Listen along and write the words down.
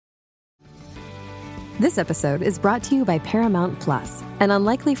This episode is brought to you by Paramount Plus. An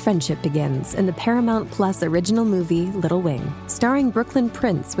unlikely friendship begins in the Paramount Plus original movie Little Wing, starring Brooklyn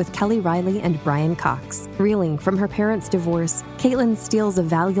Prince with Kelly Riley and Brian Cox. Reeling from her parents' divorce, Caitlin steals a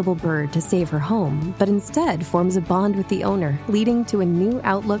valuable bird to save her home, but instead forms a bond with the owner, leading to a new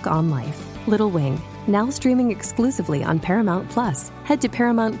outlook on life. Little Wing, now streaming exclusively on Paramount Plus. Head to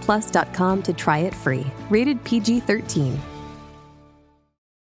ParamountPlus.com to try it free. Rated PG-13.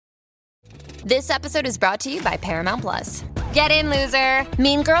 This episode is brought to you by Paramount Plus. Get in, loser!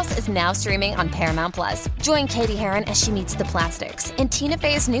 Mean Girls is now streaming on Paramount Plus. Join Katie Heron as she meets the plastics in Tina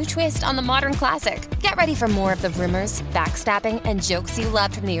Fey's new twist on the modern classic. Get ready for more of the rumors, backstabbing, and jokes you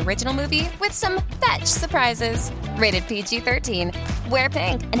loved from the original movie with some fetch surprises. Rated PG-13. Wear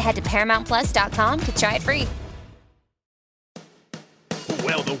pink and head to ParamountPlus.com to try it free.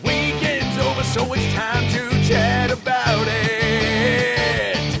 Well, the weekend's over, so it's time to chat about it.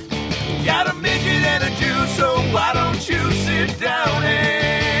 Got a midget and a Jew, so why don't you sit down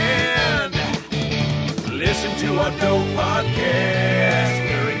and listen to our dope podcast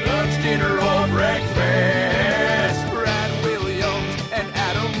during lunch, dinner, or breakfast. Brad Williams and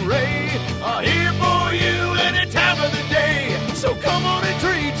Adam Ray are here for you any time of the day, so come on and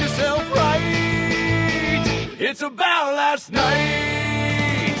treat yourself right. It's about last night.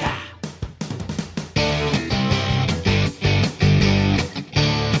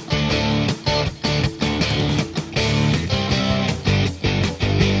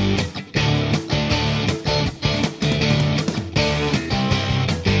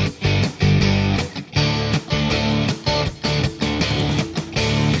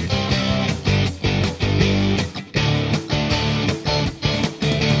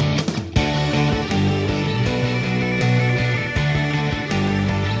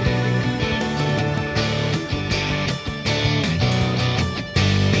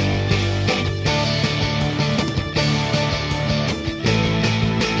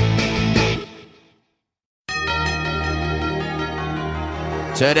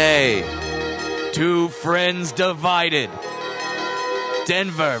 Today, two friends divided.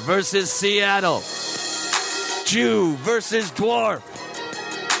 Denver versus Seattle. Jew versus dwarf.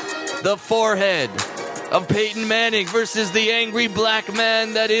 The forehead of Peyton Manning versus the angry black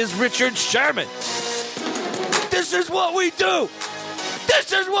man that is Richard Sherman. This is what we do.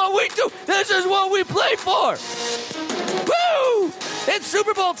 This is what we do. This is what we play for. Woo! It's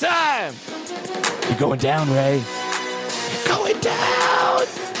Super Bowl time. You're going down, Ray. Going down.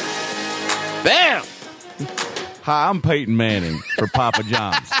 Bam. Hi, I'm Peyton Manning for Papa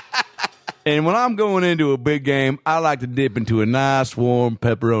John's. And when I'm going into a big game, I like to dip into a nice warm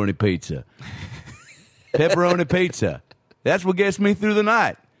pepperoni pizza. Pepperoni pizza. That's what gets me through the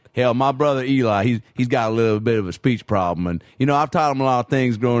night. Hell, my brother Eli, he's got a little bit of a speech problem. And, you know, I've taught him a lot of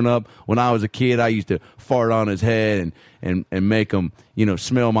things growing up. When I was a kid, I used to fart on his head and make him, you know,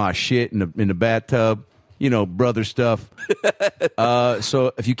 smell my shit in the bathtub. You know, brother stuff.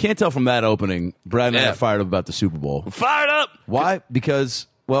 So if you can't tell from that opening, Brad and I are fired up about the Super Bowl. Fired up! Why? Because,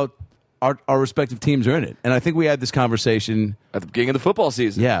 well, our respective teams are in it. And I think we had this conversation at the beginning of the football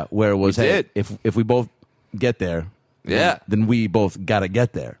season. Yeah, where it was, hey, if we both get there, then we both got to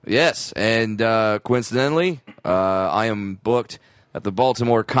get there. Yes, and coincidentally, I am booked at the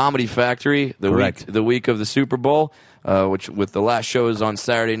Baltimore Comedy Factory the week of the Super Bowl. Which with the last show is on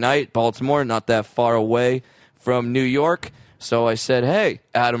Saturday night, Baltimore, not that far away from New York. So I said, hey,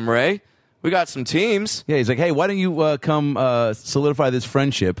 Adam Ray, we got some teams. Yeah, he's like, hey, why don't you come solidify this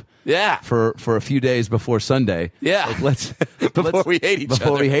friendship? Yeah, for a few days before Sunday. Yeah, like, let's before we hate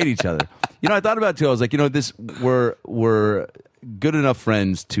each other. You know, I thought about it too. I was like, you know, we're good enough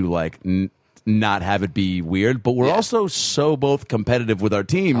friends to like not have it be weird, but we're also so both competitive with our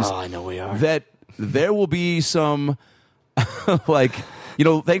teams. Oh, I know we are. That there will be some. Like, you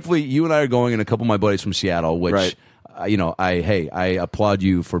know, thankfully you and I are going and a couple of my buddies from Seattle, which, you know, I applaud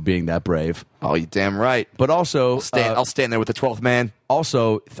you for being that brave. Oh, you damn right. But also, I'll stand there with the 12th man.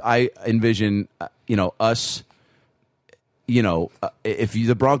 Also, I envision, you know, us, you know, if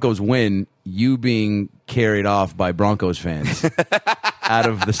the Broncos win, you being carried off by Broncos fans out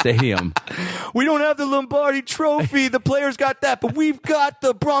of the stadium. We don't have the Lombardi Trophy. The players got that, but we've got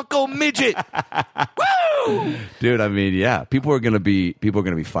the Bronco midget. Woo! Dude, I mean, yeah, people are gonna be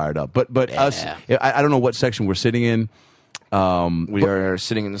fired up. But us, I don't know what section we're sitting in. We are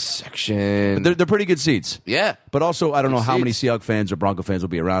sitting in the section. They're pretty good seats. Yeah. But also, I don't know how many Seahawks fans or Bronco fans will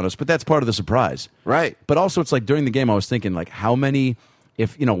be around us, but that's part of the surprise. Right. But also, it's like during the game, I was thinking, like, how many,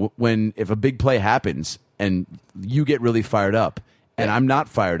 if a big play happens and you get really fired up and I'm not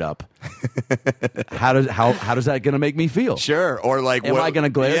fired up, how does that going to make me feel? Sure. Or like, am I going to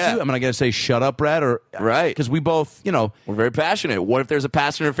glare at you? Am I going to say shut up, Brad? Or right? Because we both, we're very passionate. What if there's a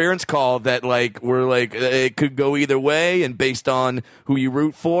pass interference call that like we're like it could go either way, and based on who you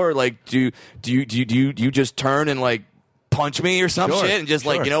root for, like do you just turn and like punch me or some shit and just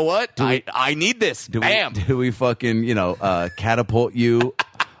like, you know what? I need this. Bam. Do we fucking catapult you?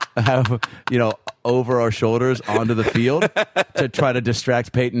 Over our shoulders onto the field to try to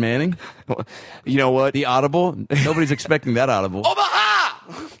distract Peyton Manning? You know what? The audible? Nobody's expecting that audible.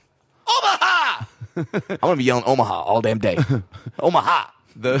 Omaha! Omaha! I'm going to be yelling Omaha all damn day. Omaha!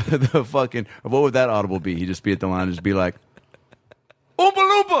 The fucking... What would that audible be? He'd just be at the line and just be like, Oompa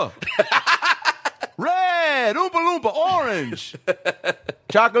Loompa! Red! Oompa Loompa! Orange!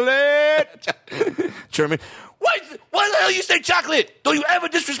 Chocolate! Sherman... Why the hell you say chocolate? Don't you ever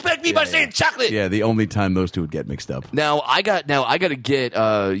disrespect me by saying chocolate? Yeah, the only time those two would get mixed up. Now I got to get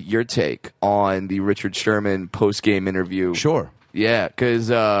your take on the Richard Sherman post game interview. Sure. Yeah,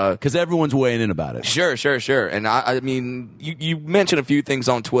 because everyone's weighing in about it. Sure. And I mean, you mentioned a few things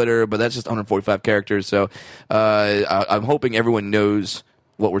on Twitter, but that's just 145 characters. So I'm hoping everyone knows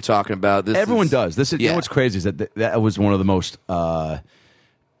what we're talking about. Everyone does. This is you know what's crazy is that was one of the most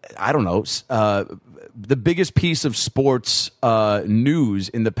the biggest piece of sports news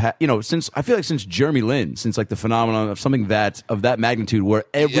in the past, since Jeremy Lin, since like the phenomenon of something of that magnitude, where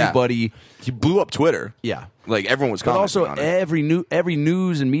everybody he blew up Twitter. Yeah, like everyone was commenting also on it. every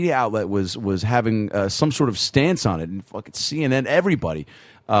news and media outlet was having some sort of stance on it, and fucking CNN, everybody,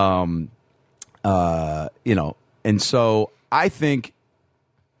 and so I think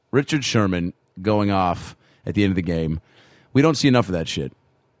Richard Sherman going off at the end of the game, we don't see enough of that shit.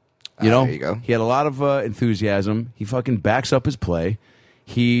 There you go. He had a lot of enthusiasm. He fucking backs up his play.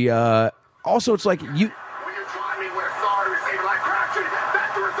 He also, it's like you. When you try me with authority, receiver like Crabtree,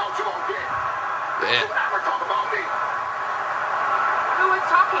 that's the result you won't get. Don't ever talk about me. Who was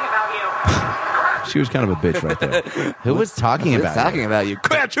talking about you? She was kind of a bitch right there. Who was talking about you? Talking about you,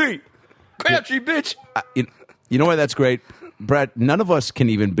 Crabtree, bitch. You know why that's great? Brad, none of us can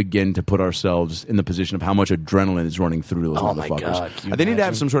even begin to put ourselves in the position of how much adrenaline is running through those motherfuckers. My God, they need to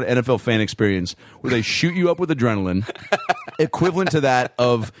have some sort of NFL fan experience where they shoot you up with adrenaline, equivalent to that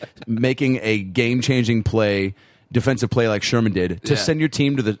of making a game-changing play, defensive play like Sherman did, to send your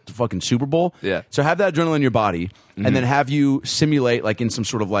team to the fucking Super Bowl. Yeah. So have that adrenaline in your body, and then have you simulate like in some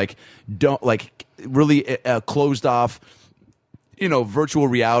sort of really closed off, virtual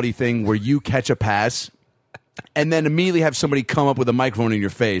reality thing where you catch a pass. And then immediately have somebody come up with a microphone in your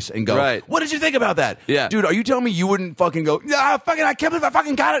face and go, right. What did you think about that? Yeah. Dude, are you telling me you wouldn't fucking go, I can't believe I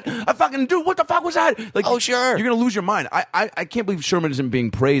fucking got it. Dude, what the fuck was that? Like, oh, sure. You're going to lose your mind. I can't believe Sherman isn't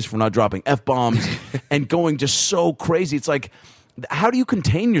being praised for not dropping F-bombs and going just so crazy. It's like, how do you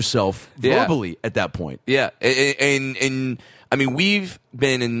contain yourself verbally at that point? Yeah. And I mean, we've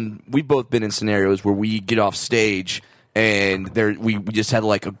both been in scenarios where we get off stage and we just had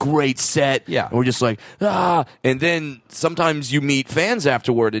like a great set. Yeah. And we're just like, and then sometimes you meet fans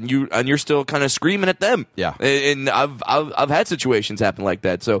afterward and you're still kind of screaming at them. Yeah. And I've had situations happen like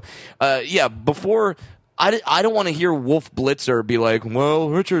that. So, before I don't want to hear Wolf Blitzer be like, well,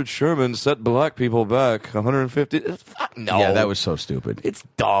 Richard Sherman set black people back 150. No. Yeah, that was so stupid. It's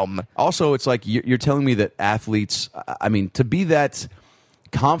dumb. Also, it's like you're telling me that athletes, I mean, to be that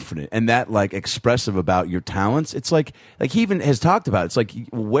confident and that like expressive about your talents, it's like he even has talked about it. It's like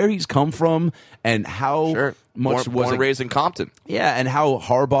where he's come from and how much born raised in Compton. Yeah, and how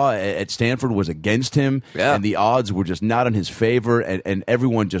Harbaugh at Stanford was against him, and the odds were just not in his favor, and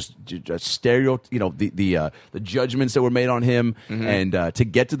everyone just the judgments that were made on him, and to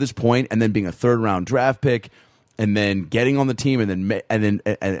get to this point, and then being a third-round draft pick, and then getting on the team, and then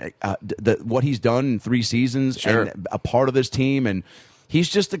what he's done in 3 seasons, and a part of this team, and he's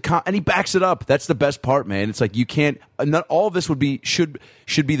just and he backs it up. That's the best part, man. It's like you can't. Not all of this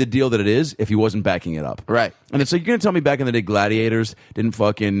should be the deal that it is if he wasn't backing it up, right? And it's like you're gonna tell me back in the day, gladiators didn't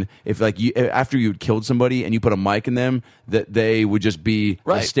fucking after you had killed somebody and you put a mic in them that they would just be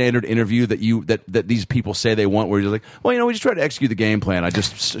a standard interview that these people say they want, where you're like, well, we just tried to execute the game plan. I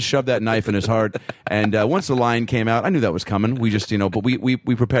just shoved that knife in his heart, and once the line came out, I knew that was coming. We just but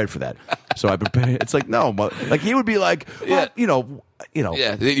we prepared for that. So I prepared. It's like no, like he would be like, well,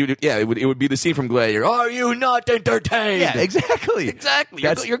 it would be the scene from Gladiator. Are you not entertained? Yeah, exactly. Exactly.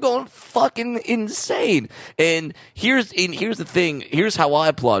 You're going fucking insane. And here's the thing. Here's how I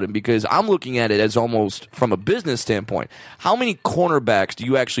applaud him, because I'm looking at it as almost from a business standpoint. How many cornerbacks do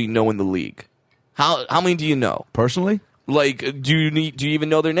you actually know in the league? How many do you know? Personally? Like, do you even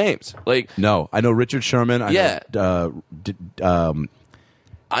know their names? Like, No, I know Richard Sherman. I know,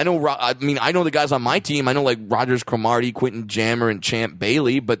 I know. I know the guys on my team. I know like Rogers Cromartie, Quentin Jammer, and Champ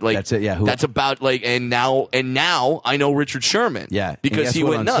Bailey. But like That's it, yeah. That's about like and now I know Richard Sherman. Yeah, because and guess he what?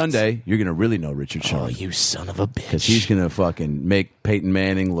 went on nuts. Sunday, you're gonna really know Richard Sherman. Oh, you son of a bitch! Because he's gonna fucking make Peyton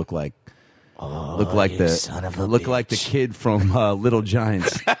Manning look like son of a like the kid from Little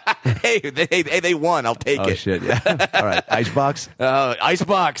Giants. hey, they won. I'll take Oh it. shit! Yeah. All right, Icebox.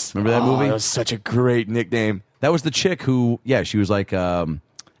 Icebox. Remember that movie? That was such a great nickname. That was the chick who, she was like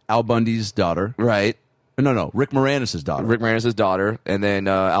Al Bundy's daughter. Right. No, Rick Moranis' daughter. Rick Moranis' daughter, and then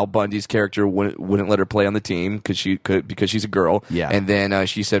Al Bundy's character wouldn't let her play on the team because she's a girl. Yeah. And then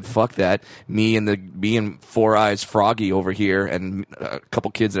she said, "Fuck that! Me and Four Eyes Froggy over here, and a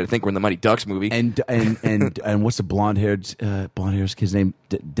couple kids that I think were in the Mighty Ducks movie." And what's the blonde-haired kid's name?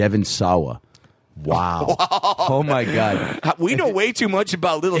 Devin Sawa. Wow. Oh my God. We know way too much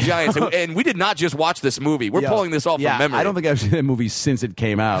about Little Giants, and we did not just watch this movie. We're pulling this off from memory. I don't think I've seen that movie since it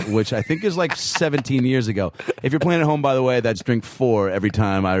came out, which I think is like 17 years ago. If you're playing at home, by the way, that's drink 4 every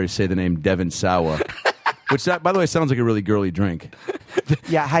time I say the name Devin Sawa. Which, by the way, sounds like a really girly drink.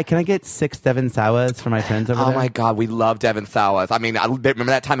 Yeah, hi, can I get 6 Devin Sawas for my friends over there? Oh my God, we love Devin Sawas. I mean, remember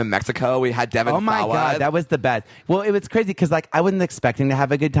that time in Mexico we had Devin Sawas? Oh my God, that was the best. Well, it was crazy because like I wasn't expecting to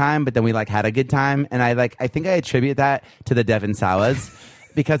have a good time, but then we like had a good time, and I think I attribute that to the Devin Sawas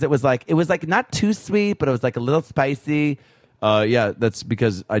because it was like not too sweet, but it was like a little spicy. Yeah, that's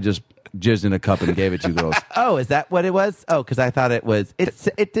because I just jizzed in a cup and gave it to you girls. Oh, is that what it was? Oh, because I thought it was.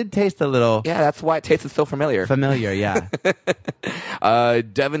 It did taste a little. Yeah, that's why it tasted so familiar. Familiar, yeah.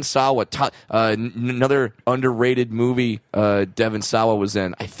 Devin Sawa, another underrated movie. Devin Sawa was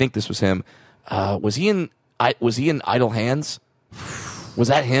in. I think this was him. Was he in Idle Hands? Was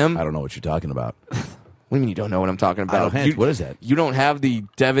that him? I don't know what you're talking about. What do you mean you don't know what I'm talking about? Idle Hands, what is that? You don't have the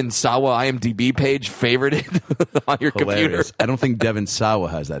Devin Sawa IMDb page favorited on your computer? Hilarious. I don't think Devin Sawa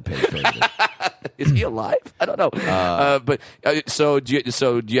has that page favorited. Is he alive? I don't know. So do you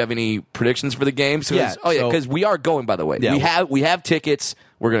have any predictions for the game? Yeah. Because we are going. By the way, Yeah. we have tickets.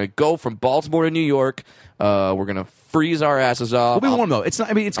 We're gonna go from Baltimore to New York. We're gonna freeze our asses off. We'll be warm though. It's not.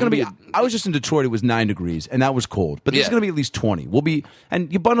 I mean, it's going to be. I was just in Detroit. It was 9 degrees, and that was cold. But it's going to be at least 20. We'll be,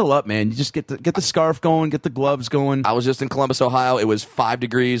 and you bundle up, man. You just get the scarf going, get the gloves going. I was just in Columbus, Ohio. It was 5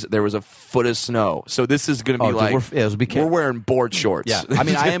 degrees. There was a foot of snow. So this is going to be we're wearing board shorts. Yeah, I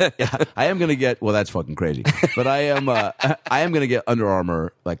mean, I am going to get. Well, that's fucking crazy. But I am going to get Under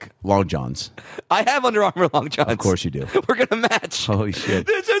Armour like long johns. I have Under Armour long johns. Of course you do. We're going to match. Holy shit!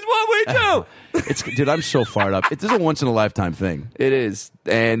 This is what we do. Dude, I'm so fired up. This is a once in a lifetime thing. It is,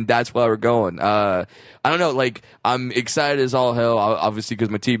 and that's why we're going. I don't know, like I'm excited as all hell, obviously because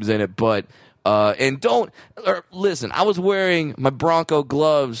my team's in it. But listen. I was wearing my Bronco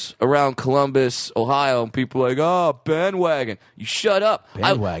gloves around Columbus, Ohio, and people were like, "Oh, bandwagon." You shut up.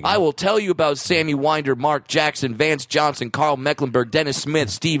 Bandwagon. I will tell you about Sammy Winder, Mark Jackson, Vance Johnson, Carl Mecklenburg, Dennis Smith,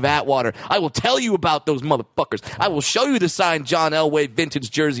 Steve Atwater. I will tell you about those motherfuckers. I will show you the signed John Elway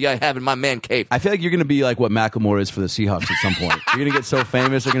vintage jersey I have in my man cave. I feel like you're going to be like what Macklemore is for the Seahawks at some point. You're going to get so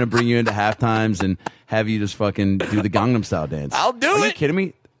famous, they're going to bring you into halftimes and have you just fucking do the Gangnam Style dance. I'll do it. Are you kidding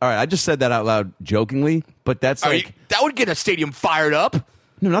me? All right, I just said that out loud jokingly, but that's like... that would get a stadium fired up.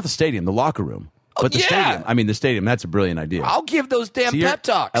 No, not the stadium, the locker room. But the stadium. I mean, the stadium, that's a brilliant idea. I'll give those damn pep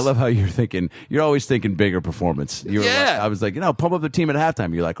talks. I love how you're thinking. You're always thinking bigger performance. I was like, pump up the team at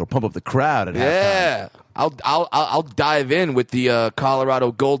halftime. You're like, or pump up the crowd at halftime. Yeah. I'll dive in with the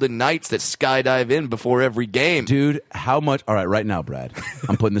Colorado Golden Knights that skydive in before every game. Dude, how much... All right, right now, Brad,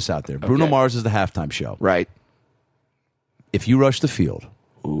 I'm putting this out there. Bruno Mars is the halftime show. Right. If you rush the field...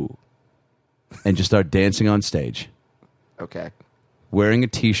 Ooh. And just start dancing on stage. Okay. Wearing a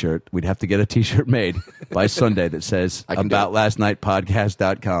T-shirt. We'd have to get a T-shirt made by Sunday that says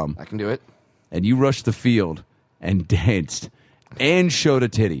aboutlastnightpodcast.com. I can do it. And you rushed the field and danced and showed a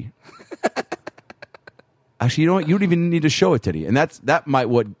titty. Actually, you know what? You don't even need to show a titty. And that might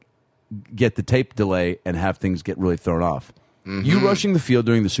get the tape delay and have things get really thrown off. Mm-hmm. You rushing the field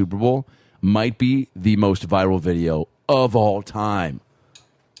during the Super Bowl might be the most viral video of all time.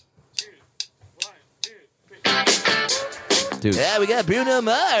 Dude. Yeah, we got Bruno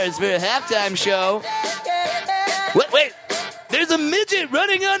Mars for a halftime show. Wait. There's a midget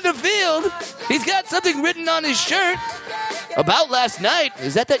running on the field. He's got something written on his shirt. About last night.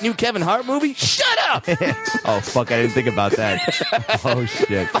 Is that new Kevin Hart movie? Shut up! Oh, fuck, I didn't think about that. Oh,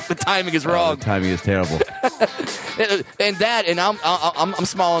 shit. The timing is wrong. The timing is terrible. and I'm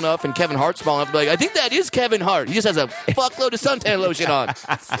small enough, and Kevin Hart's small enough to be like, I think that is Kevin Hart. He just has a fuckload of suntan lotion on.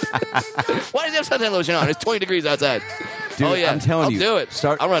 Why does he have suntan lotion on? It's 20 degrees outside. Dude, Oh, yeah. I'm telling I'll you. do it.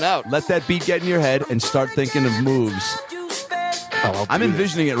 I'll run out. Let that beat get in your head and start thinking of moves. I'm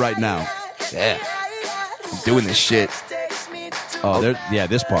envisioning it right now. Yeah. I'm doing this shit. Oh,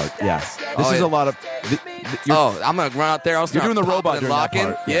 this part. Yeah. This is yeah. a lot of. I'm going to run out there. I'll start doing the popping robot and during that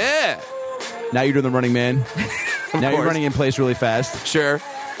locking. part. Yeah. Now you're doing the running man. Now you're course. running in place really fast. Sure.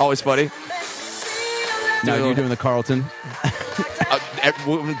 Always funny. Now you're doing the Carlton.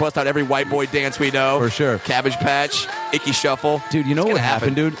 We bust out every white boy dance we know. For sure. Cabbage Patch, Icky Shuffle. Dude, you know It's what gonna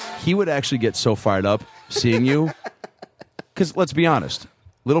happened, dude? He would actually get so fired up seeing you. Because let's be honest,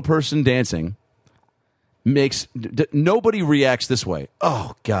 little person dancing makes nobody reacts this way.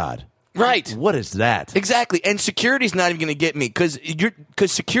 Oh God, Right. what is that? Exactly. And security's not even going to get me because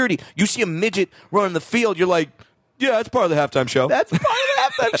security, you see a midget running the field, you're like, yeah, that's part of the halftime show. That's part of the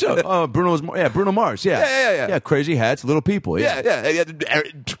halftime show. Oh, Bruno Mars. Yeah. Yeah. Crazy hats, little people. yeah.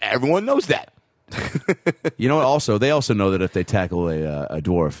 Everyone knows that. You know what? Also, they also know that if they tackle a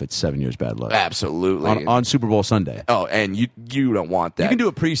dwarf, it's 7 years bad luck. Absolutely. On Super Bowl Sunday. Oh, and you don't want that. You can do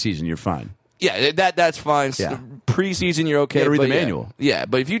it preseason. You're fine. Yeah, that's fine. Yeah. Preseason, you're okay. You gotta read but the yeah. manual. Yeah,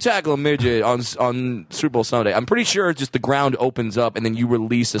 but if you tackle a midget on Super Bowl Sunday, I'm pretty sure just the ground opens up and then you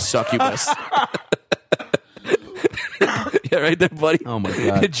release a succubus. Yeah, right there, buddy. Oh, my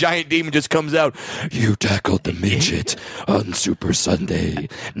God. The giant demon just comes out. You tackled the midget on Super Sunday.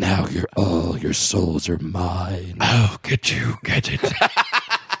 Now all your souls are mine. Oh, get it.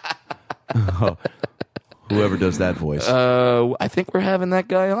 Whoever does that voice. I think we're having that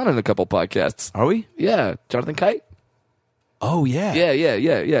guy on in a couple podcasts. Are we? Yeah, Jonathan Kite. Oh, yeah. Yeah.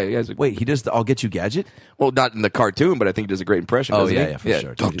 He has a, Wait, he does the I'll Get You Gadget? well, not in the cartoon, but I think he does a great impression. Oh, doesn't yeah, he? yeah, for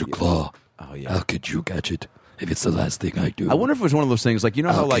sure. Dr. Claw. Oh, yeah. I'll get you, Gadget. If it's the last thing I do. I wonder if it was one of those things, like, you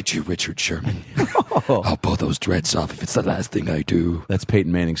know how, I'll like, get you, Richard Sherman. I'll pull those dreads off if it's the last thing I do. that's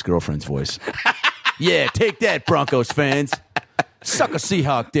Peyton Manning's girlfriend's voice. Yeah, take that, Broncos fans. Suck a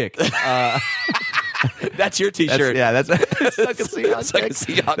Seahawk dick. That's your T-shirt. That's Suck a Seahawk Suck a dick.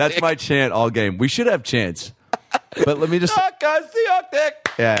 Seahawk That's dick. my chant all game. We should have chants. But let me just. Suck a Seahawk dick.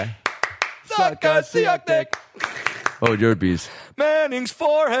 Yeah. Suck a Seahawk dick. Oh, your bees. Manning's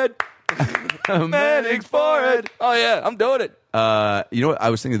forehead. Manning's forehead. Oh, yeah, I'm doing it. You know what I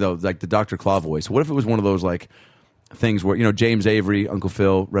was thinking though, like the Dr. Claw voice. What if it was one of those like things where James Avery, Uncle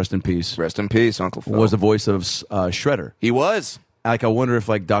Phil, rest in peace, Rest in peace, Uncle Phil. was the voice of Shredder. He was. Like I wonder if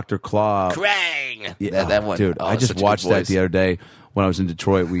like Dr. Claw. Krang. Yeah, that one. dude. Oh, I such just a good watched that voice. the other day when I was in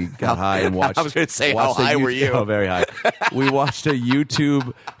Detroit. We got high and watched. I was going to say, how watched a high were you? Oh, very high. We watched a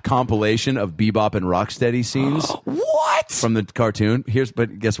YouTube compilation of Bebop and Rocksteady scenes. What? From the cartoon.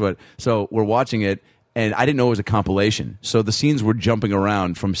 But guess what? So we're watching it, and I didn't know it was a compilation. So the scenes were jumping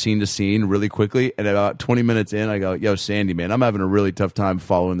around from scene to scene really quickly. And about 20 minutes in, I go, "Yo, Sandy, man, I'm having a really tough time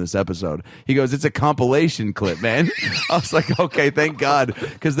following this episode." He goes, "It's a compilation clip, man." I was like, "Okay, thank God,"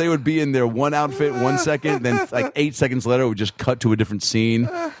 because they would be in their one outfit 1 second, then like 8 seconds later, it would just cut to a different scene.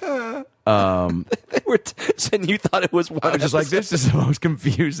 And you thought it was one. I was just like, "This is the most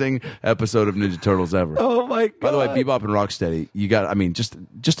confusing episode of Ninja Turtles ever." Oh my God. By the way, Bebop and Rocksteady, you got. I mean, just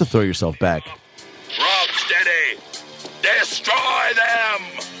to throw yourself back. Rocksteady, destroy them!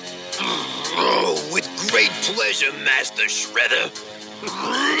 Oh, with great pleasure, Master Shredder.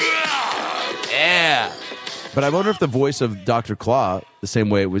 Yeah. But I wonder if the voice of Dr. Claw, the same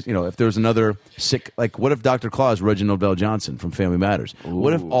way it was, if there was another like, what if Dr. Claw is Reginald Bell Johnson from Family Matters? Ooh.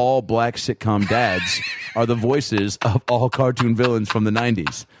 What if all black sitcom dads are the voices of all cartoon villains from the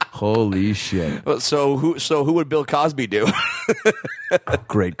 90s? Holy shit. So who would Bill Cosby do?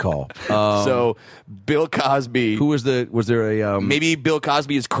 Great call. So Bill Cosby. Who was there a... maybe Bill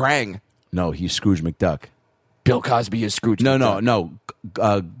Cosby is Krang. No, he's Scrooge McDuck. Bill Cosby is Scrooge McDuck. No.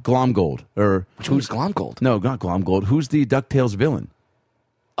 Glomgold. Who's Glomgold? No, not Glomgold. Who's the DuckTales villain?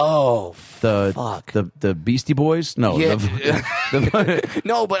 Oh, fuck. The Beastie Boys? No. Yeah.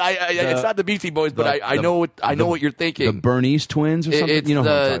 No, but it's not the Beastie Boys, but I know what you're thinking. The Bernice twins or something? It's you know what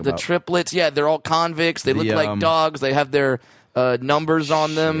I'm talking the about. triplets. Yeah, they're all convicts. They look like dogs. They have their numbers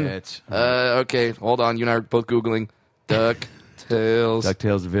on them. Shit. Okay, hold on. You and I are both Googling.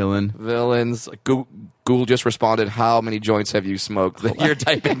 DuckTales villain. Villains. Google just responded, how many joints have you smoked? You're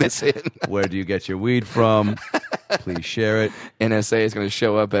typing this in. Where do you get your weed from? Please share it. NSA is going to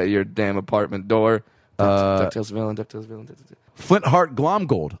show up at your damn apartment door. DuckTales villain. Flintheart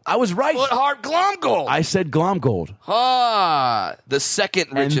Glomgold. I was right. Flintheart Glomgold. I said Glomgold. The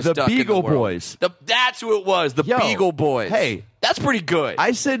second richest the duck Beagle in the world. Boys. That's who it was. The Yo, Beagle Boys. hey. That's pretty good.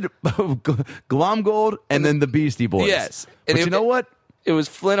 I said Glomgold and then the Beastie Boys. Yes. But you know what? It was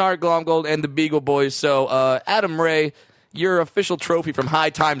Flintheart Glomgold and the Beagle Boys. So Adam Ray, your official trophy from High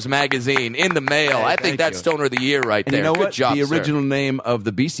Times Magazine in the mail. Hey, I think thank that's you. Stoner of the Year right And there. you know Good what? job, The sir. original name of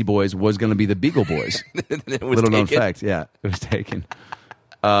the Beastie Boys was going to be the Beagle Boys. It was Little known taken. fact. Yeah, it was taken.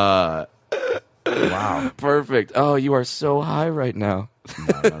 Wow. Perfect. Oh, you are so high right now.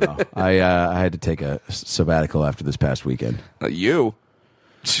 No. I had to take a sabbatical after this past weekend. You?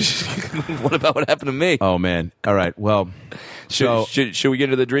 What about what happened to me? Oh, man. All right. Well, so Should we get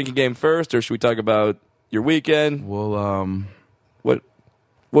into the drinking game first, or should we talk about your weekend? we'll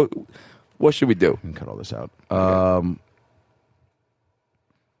What should we do? cut all this out.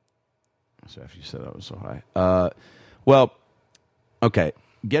 So after you said I was so high. Well, okay.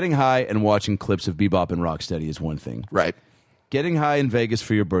 Getting high and watching clips of Bebop and Rocksteady is one thing. Right. Getting high in Vegas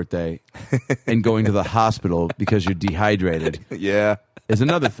for your birthday and going to the hospital because you're dehydrated Yeah. is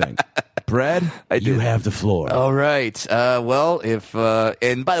another thing. Brad, you have the floor. All right. Well,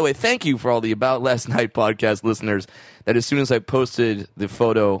 and by the way, thank you for all the About Last Night podcast listeners. That as soon as I posted the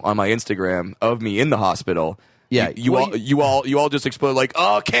photo on my Instagram of me in the hospital, Yeah, you well, all just exploded like,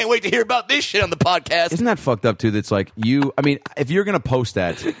 oh, can't wait to hear about this shit on the podcast. Isn't that fucked up, too? That's like you, I mean, if you're going to post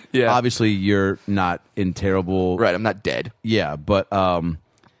that, Yeah. obviously you're not in terrible. Right. I'm not dead. Yeah, but that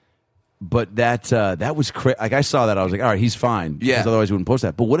was like I saw that, I was like, all right, he's fine. Yeah. Because otherwise you wouldn't post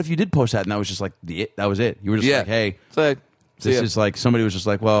that. But what if you did post that and that was just like that was it? You were just Yeah. like, hey, So, this is like somebody was just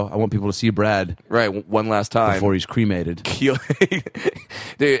like, well, I want people to see Brad right. One last time. before he's cremated, Dude,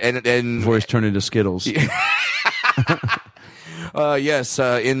 and before he's turned into Skittles. yes,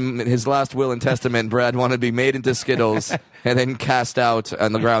 in his last will and testament, Brad wanted to be made into Skittles and then cast out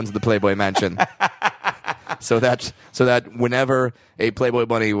on the grounds of the Playboy Mansion. So that whenever a Playboy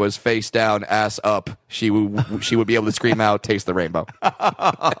bunny was face down, ass up, she would be able to scream out, "Taste the rainbow."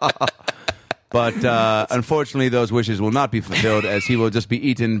 But unfortunately, those wishes will not be fulfilled as he will just be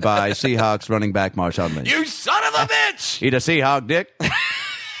eaten by Seahawks running back Marshawn Lynch. You son of a bitch! Eat a Seahawk, Dick.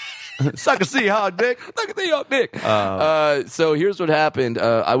 Suck a Seahawk, Dick. Look at the Nick. So here's what happened.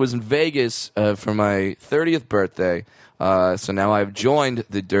 I was in Vegas for my 30th birthday. So now I've joined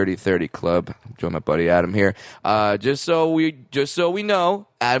the Dirty 30 Club. Joined my buddy Adam here. Just so we know,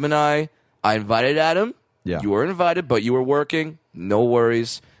 Adam and I invited Adam. Yeah. You were invited, but you were working. No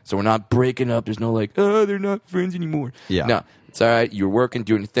worries. So we're not breaking up. There's no like, oh, they're not friends anymore. Yeah. No, it's all right. You were working,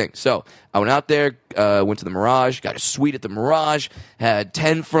 doing your thing. So I went out there, went to the Mirage, got a suite at the Mirage, had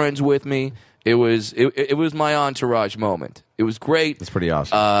 10 friends with me. It was my entourage moment. It was great. That's pretty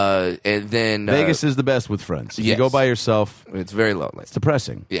awesome. And then Vegas is the best with friends. If yes. you go by yourself, it's very lonely. it's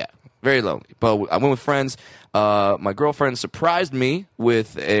depressing. Yeah, very lonely. But I went with friends. My girlfriend surprised me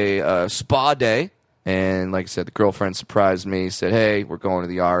with a spa day. And like I said, the girlfriend surprised me, said, hey, we're going to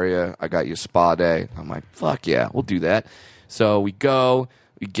the Aria. I got you a spa day. I'm like, fuck yeah, we'll do that. So we go.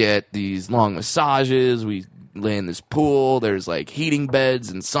 We get these long massages. We lay in this pool. There's like heating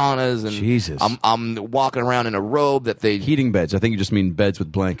beds and saunas. And Jesus. I'm walking around in a robe that they... Heating beds. I think you just mean beds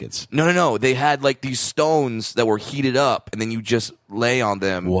with blankets. No. They had like these stones that were heated up, and then you just lay on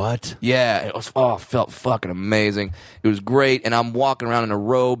them. What? Yeah, it felt fucking amazing. It was great, and I'm walking around in a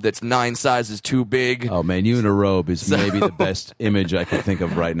robe that's 9 sizes too big. Oh, man, you in a robe is maybe the best image I can think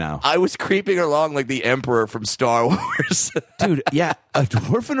of right now. I was creeping along like the Emperor from Star Wars. Dude, yeah, a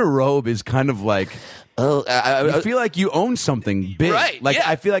dwarf in a robe is kind of like... Oh, I feel like you own something big. Right, Like, yeah.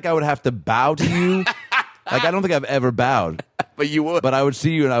 I feel like I would have to bow to you. Like, I don't think I've ever bowed. but you would. But I would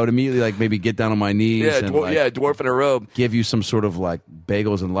see you and I would immediately, like, maybe get down on my knees yeah, and, like, dwarf in a robe. give you some sort of, like,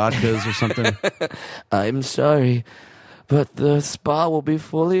 bagels and latkes or something. I'm sorry, but the spa will be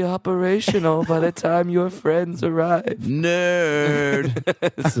fully operational by the time your friends arrive. Nerd.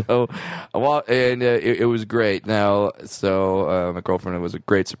 So, it was great. Now, my girlfriend, it was a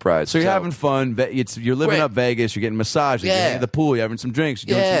great surprise. So you're having fun. You're living Great. up Vegas. You're getting massages. You're Yeah. getting to the pool. You're having some drinks.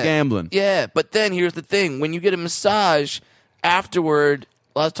 You're doing some gambling. Yeah, but then here's the thing: when you get a massage afterward,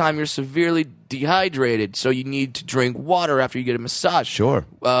 a lot of time you're severely dehydrated, so you need to drink water after you get a massage. Sure.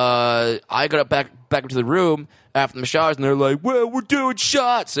 I got back into the room after the massage, and they're like, "Well, we're doing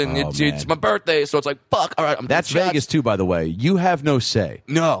shots, and Oh, it's man. my birthday, so it's like, fuck. All right, I'm That's doing shots." Vegas, too, by the way. You have no say.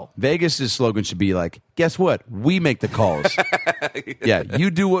 No. Vegas' slogan should be like, guess what? We make the calls. Yeah, you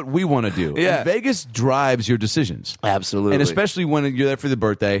do what we want to do. Yeah. And Vegas drives your decisions. Absolutely. And especially when you're there for the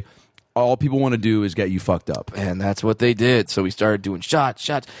birthday, all people want to do is get you fucked up. And that's what they did. So we started doing shots,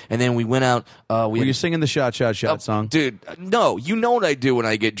 and then we went out. Were you singing the shot song? Dude, no. You know what I do when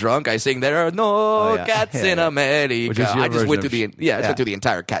I get drunk? I sing "There Are No yeah. Cats Yeah, in yeah. America." Which is your I just version went of through the yeah. went through the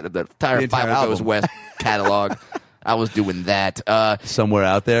entire The entire Five Goes album. West catalog. I was doing that. Somewhere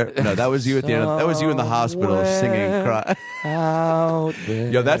out there. No, that was you at the end. That was you in the hospital singing. Out there.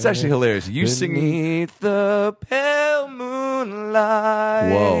 Yo, that's actually hilarious. You singing. Beneath the pale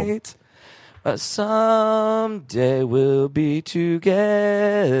moonlight. Whoa. Someday we'll be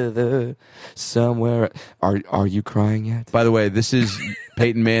together somewhere. Are you crying yet? By the way, this is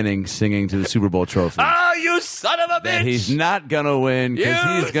Peyton Manning singing to the Super Bowl trophy. Oh, you son of a bitch! That he's not gonna win because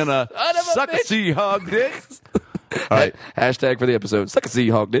You he's gonna son of a suck a bitch. Seahawk dick. All right. Hashtag for the episode. Suck a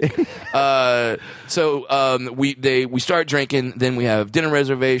Seahawk dick. So we start drinking. Then we have dinner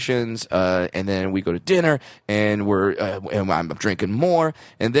reservations, and then we go to dinner, and I'm drinking more,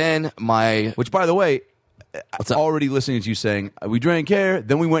 and then Which, by the way, What's up? already listening to you saying we drank here,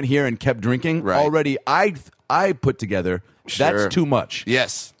 then we went here and kept drinking. Right. Already, I put together. Sure. That's too much.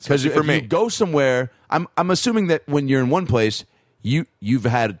 Yes, Because especially if for me. you go somewhere, I'm assuming that when you're in one place, you've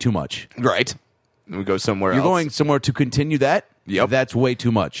had too much. Right. We go somewhere You're else. going somewhere to continue that. Yep. That's way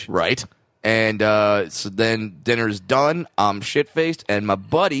too much. Right. And so then dinner's done. I'm shit-faced, and my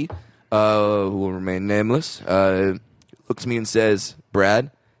buddy, who will remain nameless, looks at me and says,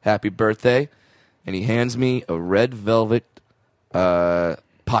 "Brad, happy birthday." And he hands me a red velvet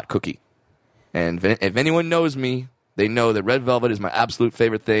pot cookie. And if anyone knows me, they know that red velvet is my absolute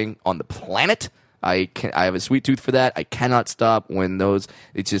favorite thing on the planet. I have a sweet tooth for that. I cannot stop when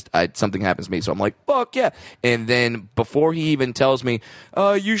something happens to me. So I'm like, fuck yeah. And then before he even tells me,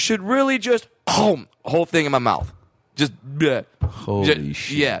 you should really just, whole thing in my mouth. Just, bleh. Holy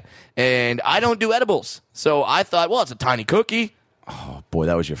shit. Yeah. And I don't do edibles. So I thought, well, it's a tiny cookie. Oh, boy,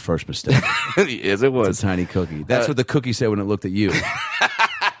 that was your first mistake. Yes, it was. It's a tiny cookie. That's what the cookie said when it looked at you.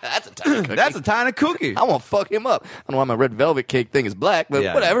 That's a tiny cookie. That's a tiny cookie. I want to fuck him up. I don't know why my red velvet cake thing is black, but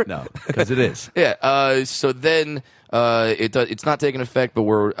Yeah, whatever. No, because it is. Yeah. So then it's not taking effect, but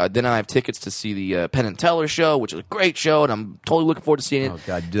then I have tickets to see the Penn and Teller show, which is a great show, and I'm totally looking forward to seeing it. Oh,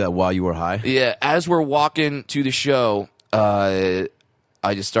 God, you do that while you were high? Yeah. As we're walking to the show,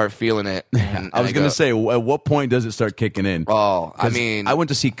 I just start feeling it. And I was going go, to say, at what point does it start kicking in? Oh, I 'Cause mean, I went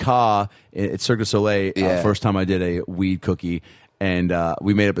to see Ka at Cirque du Soleil Yeah. first time I did a weed cookie, and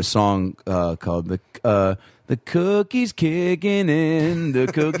we made up a song called "The Cookie's Kicking In." The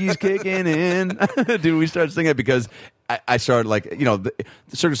cookie's kicking in. Dude, we started singing it because I started the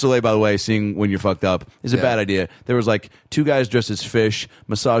Cirque du Soleil, by the way, seeing When You're Fucked Up is a Yeah. bad idea. There was like two guys dressed as fish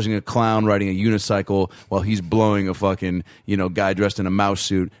massaging a clown riding a unicycle while he's blowing a fucking guy dressed in a mouse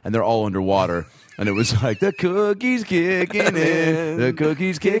suit, and they're all underwater. And it was like, the cookie's kicking in, the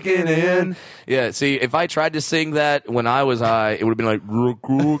cookie's kicking in. Yeah, see, if I tried to sing that when I was high, it would have been like,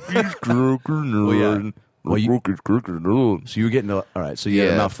 cookies kicking in. Well, yeah. Well, Cookies kicking in. So you were getting all right. So you had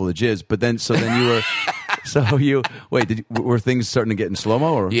Yeah. a mouthful of jizz, but then you were. So you wait. Were things starting to get in slow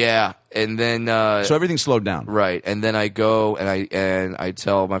mo, or Yeah, and then so everything slowed down? right, and then I go and I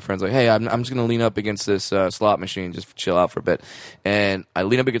tell my friends like, hey, I'm just gonna lean up against this slot machine, just chill out for a bit, and I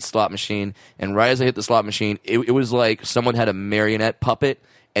lean up against the slot machine, and right as I hit the slot machine, it was like someone had a marionette puppet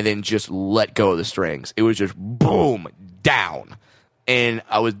and then just let go of the strings. It was just boom down. And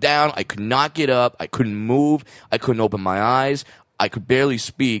I was down. I could not get up. I couldn't move. I couldn't open my eyes. I could barely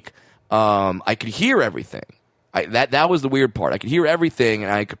speak. I could hear everything. That was the weird part. I could hear everything,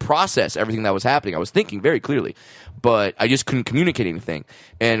 and I could process everything that was happening. I was thinking very clearly, but I just couldn't communicate anything.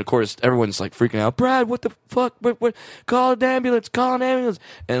 And, of course, everyone's, like, freaking out. Brad, what the fuck? What? Call an ambulance. Call an ambulance.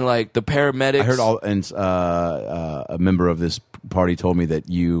 And, like, the paramedics. I heard a member of this party told me that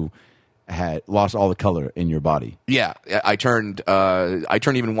you had lost all the color in your body. Yeah, I turned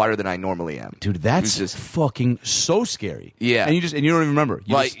even whiter than I normally am. Dude, that's It was just fucking so scary. Yeah. and you don't even remember.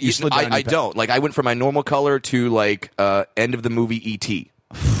 You like just, you slid down your I don't like. I went from my normal color to like end of the movie E.T.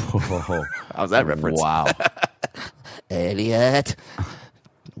 How's that reference? Wow. Elliot,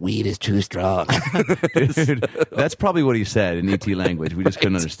 weed is too strong. Dude, that's probably what he said in ET language. We just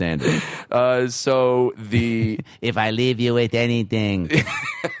couldn't understand it. So the If I leave you with anything,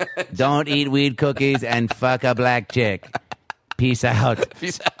 don't eat weed cookies and fuck a black chick. Peace out.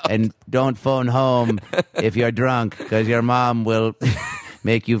 Peace out. And don't phone home if you're drunk, because your mom will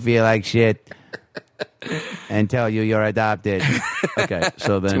make you feel like shit and tell you you're adopted. Okay,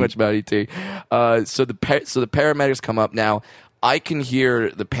 so then too much about ET. So the paramedics come up now. I can hear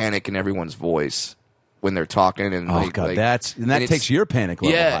the panic in everyone's voice when they're talking, and oh god, that it's- takes your panic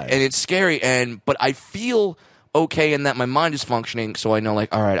level yeah, higher. and it's scary. But I feel okay in that my mind is functioning, so I know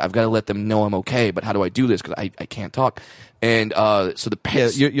like, all right, I've got to let them know I'm okay. But how do I do this? Because I can't talk. And so the Yeah,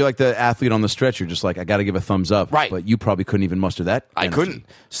 you're like the athlete on the stretcher, just like I got to give a thumbs up, Right. But you probably couldn't even muster that. I energy. couldn't.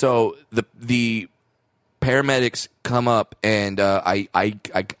 So the paramedics come up, and I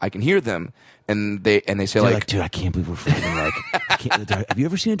can hear them, and they say They're like, dude, I can't believe we're fucking like. Have you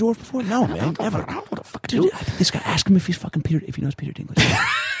ever seen a dwarf before? No, man, never. I don't know what the fuck, dude. I think this guy. Ask him if he's fucking Peter. If he knows Peter Dinklage.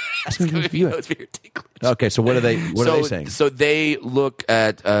 Ask him if he knows Peter Dinklage. Okay, so what are they? What are they saying? So they look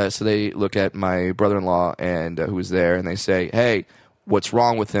at my brother-in-law and who was there, and they say, "Hey, what's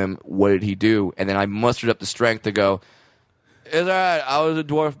wrong with him? What did he do?" And then I mustered up the strength to go, "It's all right. I was a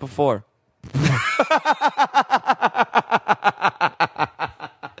dwarf before."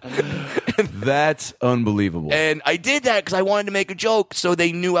 That's unbelievable. And I did that because I wanted to make a joke, so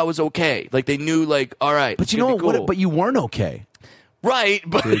they knew I was okay. Like they knew, like, all right. But you know what? Cool. But you weren't okay. Right,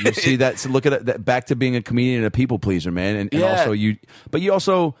 but Dude, you see that? So look at that. Back to being a comedian and a people pleaser, man. And Yeah. also you, but you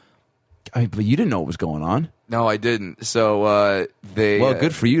also, I mean, but you didn't know what was going on. No, I didn't. So they. Well,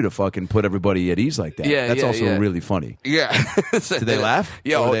 good for you to fucking put everybody at ease like that. Yeah, that's yeah, also yeah. really funny. Yeah. Did they laugh?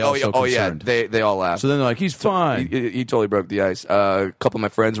 Yeah. Or were they also yeah. concerned? They all laughed. So then they're like, he's fine. He totally broke the ice. A couple of my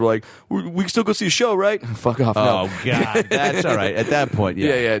friends were like, "We can still go see a show, right?" Fuck off. No. Oh God, that's all right. At that point,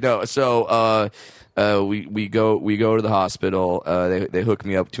 yeah. Yeah. No. So we go to the hospital. They hook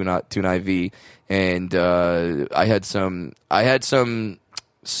me up to an IV, and I had some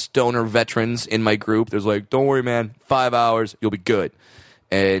stoner veterans in my group. There's like, "Don't worry, man. 5 hours, you'll be good."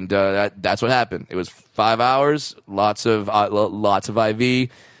 And that's what happened. It was 5 hours, lots of IV,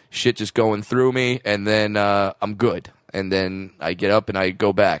 shit just going through me, and then I'm good. And then I get up and I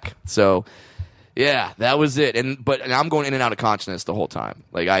go back. So. Yeah, that was it. And I'm going in and out of consciousness the whole time.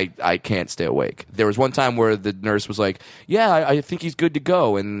 Like I can't stay awake. There was one time where the nurse was like, "Yeah, I think he's good to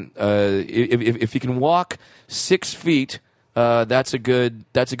go, and if he can walk 6 feet, that's a good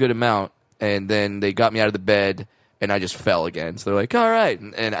amount." And then they got me out of the bed, and I just fell again. So they're like, "All right,"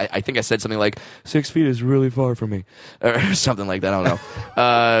 and I think I said something like, 6 feet is really far from me, or something like that. I don't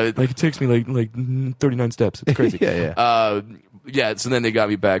know. Like it takes me like 39 steps. It's crazy. Yeah. Yeah, so then they got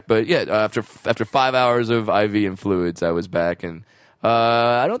me back. But yeah, after 5 hours of IV and fluids, I was back, and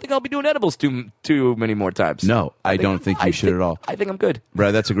I don't think I'll be doing edibles too many more times. No, I don't think you should at all. I think I'm good.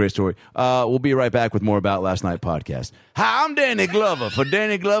 Brad, that's a great story. We'll be right back with more About Last Night podcast. Hi, I'm Danny Glover for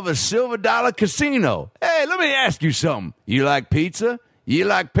Danny Glover's Silver Dollar Casino. Hey, let me ask you something. You like pizza? You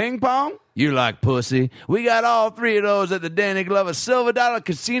like ping pong? You like pussy? We got all three of those at the Danny Glover Silver Dollar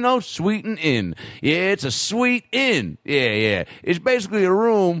Casino Suite and Inn. Yeah, it's a suite inn. Yeah. It's basically a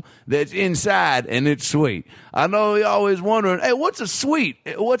room that's inside and it's sweet. I know you're always wondering, hey, what's a suite?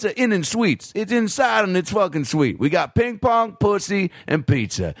 What's an inn and suites? It's inside and it's fucking sweet. We got ping pong, pussy, and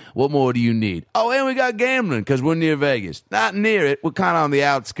pizza. What more do you need? Oh, and we got gambling because we're near Vegas. Not near it. We're kind of on the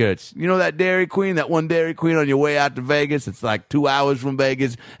outskirts. You know that Dairy Queen, that one Dairy Queen on your way out to Vegas? It's like 2 hours from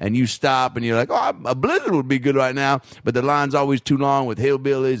Vegas, and you stop and you're like, oh, a Blizzard would be good right now, but the line's always too long with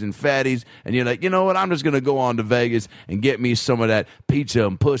hillbillies and fatties, and you're like, you know what, I'm just going to go on to Vegas and get me some of that pizza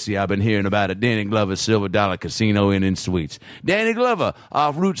and pussy I've been hearing about at Danny Glover's Silver Dollar Casino Inn and Suites. Danny Glover,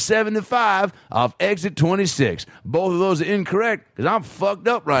 off Route 75, off exit 26. Both of those are incorrect because I'm fucked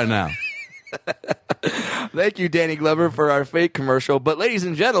up right now. Thank you, Danny Glover, for our fake commercial. But ladies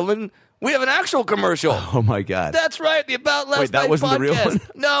and gentlemen, we have an actual commercial. Oh, my God. That's right. The About Last Wait, that Night wasn't podcast. the real one?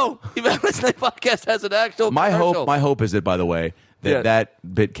 No. The About Last Night podcast has an actual commercial. My hope is that, by the way,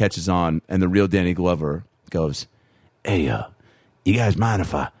 that bit catches on and the real Danny Glover goes, hey, you guys mind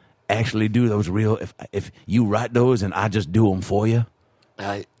if I actually do those real, if you write those and I just do them for you?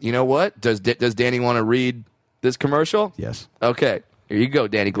 You know what? Does Danny want to read this commercial? Yes. Okay. Here you go,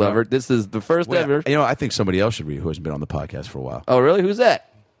 Danny Glover. This is the first ever. You know, I think somebody else should read who hasn't been on the podcast for a while. Oh, really? Who's that?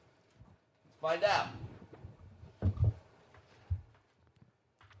 Find out.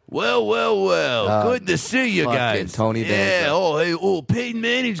 Well. Good to see you guys. Tony Danza. Peyton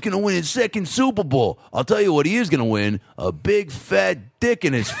Manning's going to win his second Super Bowl. I'll tell you what he is going to win, a big fat dick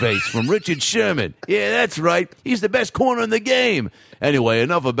in his face from Richard Sherman. Yeah, that's right. He's the best corner in the game. Anyway,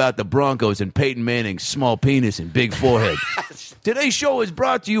 enough about the Broncos and Peyton Manning's small penis and big forehead. Today's show is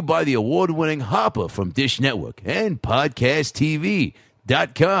brought to you by the award-winning Hopper from Dish Network and Podcast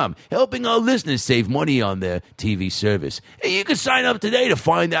TV.com, helping our listeners save money on their TV service. And you can sign up today to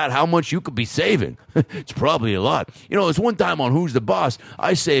find out how much you could be saving. It's probably a lot. You know, it's one time on Who's the Boss,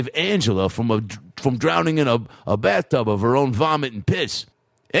 I saved Angela from drowning in a bathtub of her own vomit and piss.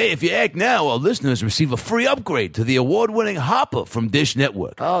 Hey, if you act now, our listeners receive a free upgrade to the award-winning Hopper from Dish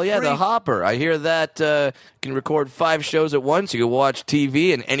Network. Oh, yeah, Free. the Hopper. I hear that can record 5 shows at once. You can watch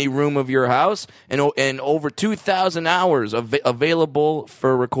TV in any room of your house, and over 2,000 hours available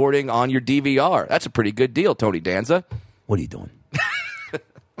for recording on your DVR. That's a pretty good deal, Tony Danza. What are you doing?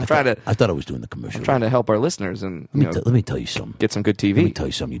 I thought I was doing the commercial. I'm trying to help our listeners and let me tell you something. get some good TV. Let me tell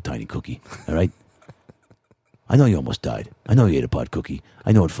you something, you tiny cookie. All right? I know you almost died. I know you ate a pot cookie.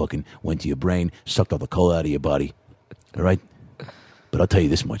 I know it fucking went to your brain, sucked all the coal out of your body. All right? But I'll tell you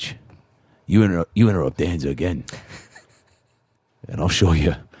this much. You interrupt Danza again. And I'll show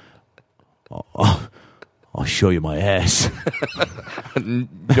you. I'll show you my ass.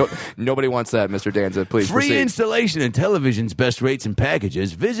 Nobody wants that, Mr. Danza. Please Free proceed. installation and television's best rates and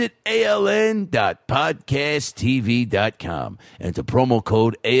packages. Visit aln.podcasttv.com. And it's a promo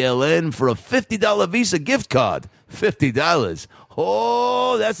code ALN for a $50 Visa gift card. $50.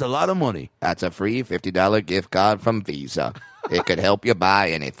 Oh, that's a lot of money. That's a free $50 gift card from Visa. It could help you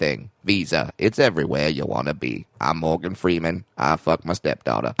buy anything. Visa, it's everywhere you want to be. I'm Morgan Freeman. I fuck my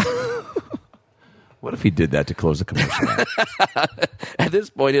stepdaughter. What if he did that to close the commercial out? At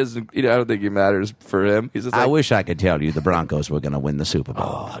this point, I don't think it matters for him. He's just like, I wish I could tell you the Broncos were going to win the Super Bowl.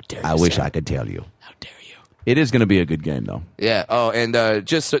 Oh, how dare you, I wish sir. I could tell you. How dare you? It is going to be a good game, though. Yeah. Oh, and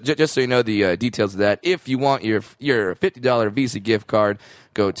just so you know the details of that, if you want your $50 Visa gift card,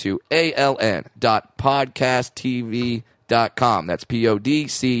 go to aln.podcasttv.com. That's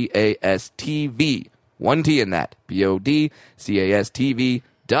PODCASTV. One T in that.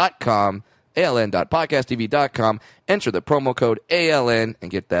 PODCASTV.com. aln.podcasttv.com. Enter the promo code ALN and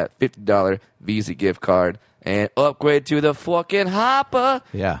get that $50 Visa gift card and upgrade to the fucking Hopper.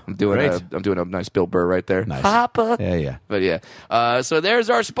 Yeah, I'm doing great. a nice Bill Burr right there. Nice. Hopper. Yeah. But yeah. So there's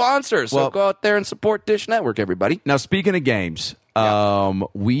our sponsor. So Well- go out there and support Dish Network, everybody. Now, speaking of games,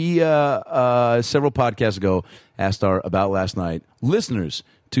 we several podcasts ago asked our About Last Night listeners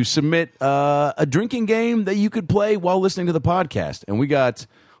to submit a drinking game that you could play while listening to the podcast, and we got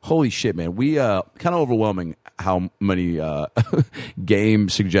holy shit, man! We kind of overwhelming how many game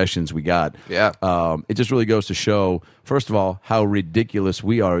suggestions we got. Yeah. It just really goes to show, first of all, how ridiculous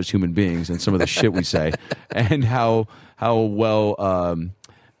we are as human beings and some of the shit we say, and how well.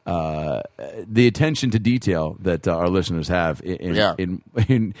 The attention to detail that our listeners have in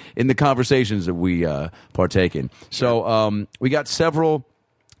the conversations that we partake in. So we got several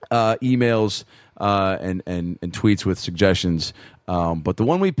emails and tweets with suggestions, but the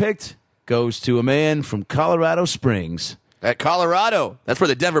one we picked goes to a man from Colorado Springs. At Colorado. That's where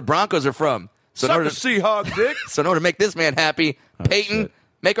the Denver Broncos are from. So in order to Seahawks, Dick. So in order to make this man happy, Peyton, shit.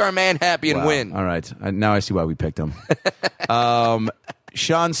 make our man happy and Wow. win. All right. Now I see why we picked him.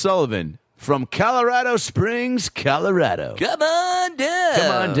 Sean Sullivan from Colorado Springs, Colorado. Come on down.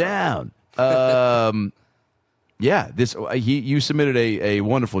 Come on down. Yeah, you submitted a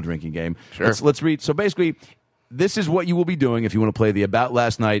wonderful drinking game. Sure. Let's read. So basically, this is what you will be doing if you want to play the About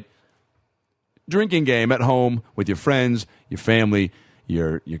Last Night drinking game at home with your friends, your family,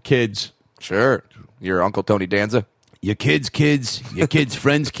 your kids. Sure. Your Uncle Tony Danza. Your kids'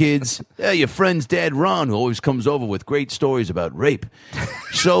 friends' kids. Yeah, your friend's dad, Ron, who always comes over with great stories about rape.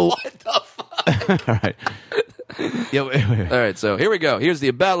 So, What the fuck? all right. Yeah, wait. All right, so here we go. Here's the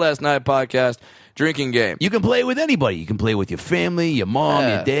About Last Night podcast drinking game. You can play with anybody. You can play with your family, your mom,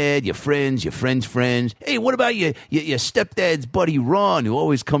 Yeah. your dad, your friends, your friends' friends. Hey, what about your stepdad's buddy Ron, who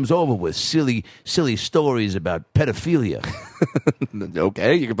always comes over with silly stories about pedophilia?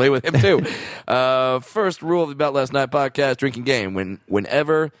 Okay, you can play with him too. First rule of the About Last Night podcast drinking game: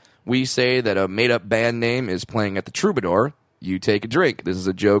 whenever we say that a made-up band name is playing at the Troubadour, you take a drink. This is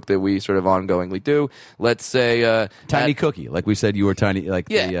a joke that we sort of ongoingly do. Let's say Tiny cookie, like we said, you were tiny. Like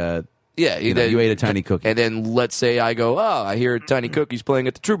Yeah. you ate a tiny cookie. And then let's say I go, I hear Tiny Cookie's playing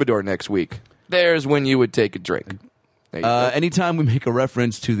at the Troubadour next week. There's when you would take a drink. There you go. Anytime we make a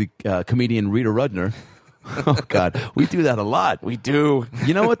reference to the comedian Rita Rudner, oh God, we do that a lot. We do.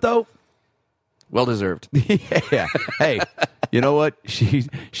 You know what though? Well deserved. Yeah. Hey, you know what?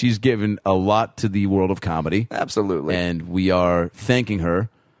 She's given a lot to the world of comedy. Absolutely. And we are thanking her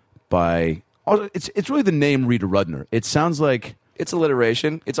by. Also, it's really the name Rita Rudner. It sounds like. It's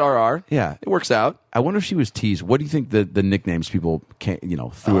alliteration. It's RR. Yeah. It works out. I wonder if she was teased. What do you think the nicknames people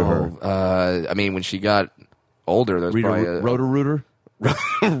threw at her? I mean, when she got older, there's probably a Roto-Rooter?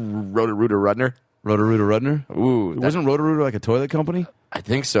 Roto-Rooter Rudner. Roto-Rooter Rudner? Ooh, Wasn't Roto-Rooter like a toilet company? I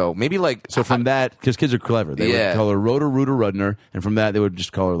think so. Maybe like So from that, because kids are clever, they would call her Roto-Rooter Rudner, and from that they would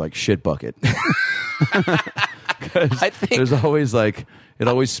just call her like Shit Bucket. I think There's always like it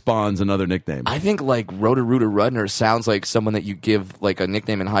always spawns another nickname. I think like Roto-Rooter Rudner sounds like someone that you give like a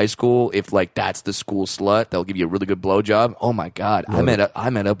nickname in high school. If like that's the school slut, they'll give you a really good blowjob. Oh my God, I met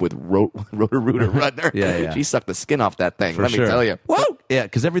up with Roto-Rooter Rudner. Yeah. She sucked the skin off that thing. For Let sure. me tell you. Whoa. Yeah,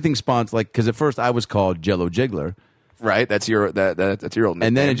 because everything spawns like because at first I was called Jello Jiggler. Right, that's your old nickname.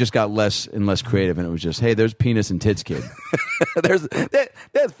 And then it just got less and less creative, and it was just, hey, there's penis and tits kid. there's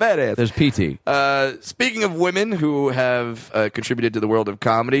fat ass. There's PT. Speaking of women who have contributed to the world of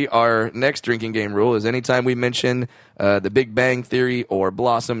comedy, our next drinking game rule is anytime we mention The Big Bang Theory or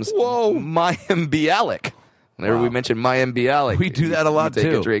Blossom's Mayim Bialik. Whenever we mention Mayim Bialik, we do that a lot take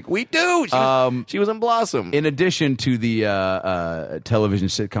too. A drink. We do. She was in Blossom. In addition to the television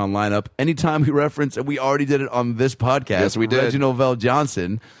sitcom lineup, anytime we reference, and we already did it on this podcast, Yes, we did. Reginald Vell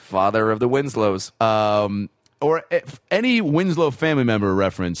Johnson, father of the Winslows, or if any Winslow family member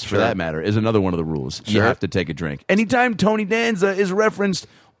reference, for that matter, is another one of the rules. You Sure. have to take a drink. Anytime Tony Danza is referenced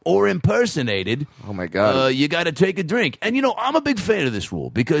or impersonated, oh my God, you got to take a drink. And I'm a big fan of this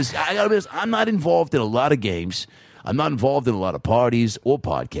rule because I got to be honest, I'm not involved in a lot of games. I'm not involved in a lot of parties or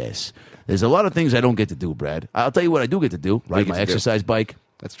podcasts. There's a lot of things I don't get to do, Brad. I'll tell you what I do get to do: ride my exercise bike.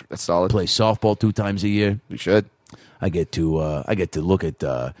 That's solid. Play softball 2 times a year. You should. I get to look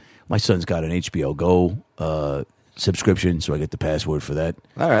at. My son's got an HBO Go subscription, so I get the password for that.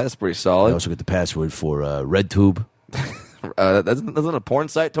 All right, that's pretty I solid. also get the password for RedTube. That's not a porn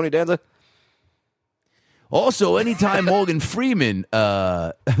site, Tony Danza. Also, anytime Morgan Freeman,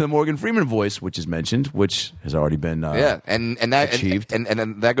 the Morgan Freeman voice, which is mentioned, which has already been and that achieved, and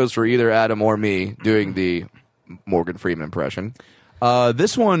that goes for either Adam or me doing the Morgan Freeman impression.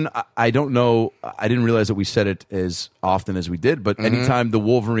 This one, I don't know. I didn't realize that we said it as often as we did, but anytime the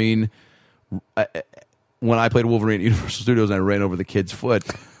Wolverine, when I played Wolverine at Universal Studios and I ran over the kid's foot,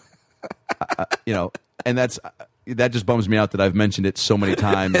 and that just bums me out that I've mentioned it so many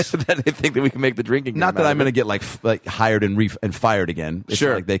times that they think that we can make the drinking. Not that I'm going to get like hired and fired again. It's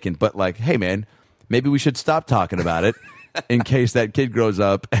sure, like they can, but like, hey man, maybe we should stop talking about it in case that kid grows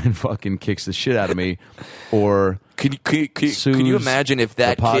up and fucking kicks the shit out of me, or can you imagine if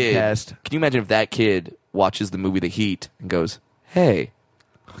that kid? Can you imagine if that kid watches the movie The Heat and goes, "Hey,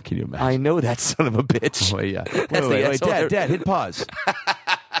 can you imagine? I know that son of a bitch." Oh yeah, wait, Dad, hit pause.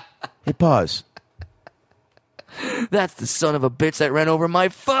 Hit pause. That's the son of a bitch that ran over my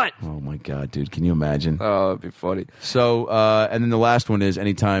foot. Oh my God, dude! Can you imagine? Oh, it'd be funny. So, and then the last one is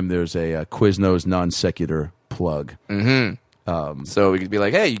anytime there's a Quiznos non sequitur plug. So we could be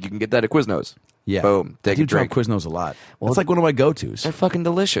like, "Hey, you can get that at Quiznos." Yeah, boom. Take a drink. Quiznos a lot. Well, it's like one of my go-tos. They're fucking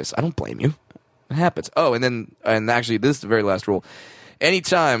delicious. I don't blame you. It happens. Oh, and actually, this is the very last rule.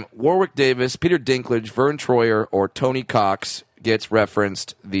 Anytime Warwick Davis, Peter Dinklage, Vern Troyer, or Tony Cox gets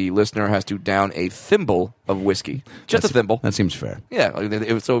referenced, the listener has to down a thimble of whiskey. Just a thimble. That seems fair. Yeah.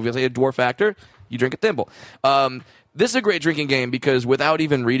 So if you say a dwarf actor, you drink a thimble. This is a great drinking game because without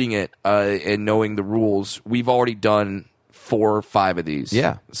even reading it and knowing the rules, we've already done 4 or 5 of these.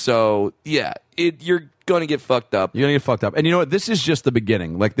 Yeah. So, yeah, you're going to get fucked up. You're going to get fucked up. And you know what? This is just the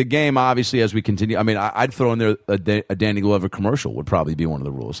beginning. Like the game, obviously, as we continue, I mean, I'd throw in there a Danny Glover commercial would probably be one of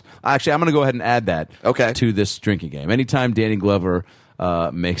the rules. Actually, I'm going to go ahead and add that to this drinking game. Anytime Danny Glover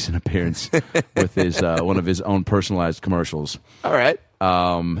makes an appearance with his one of his own personalized commercials. All right.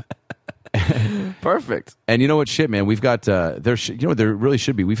 Perfect. And you know what? Shit, man. We've got, there really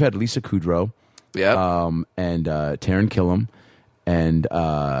should be. We've had Lisa Kudrow. Yeah. And Taron Killam. And,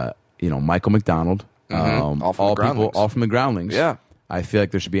 Michael McDonald. All from the Groundlings. Yeah. I feel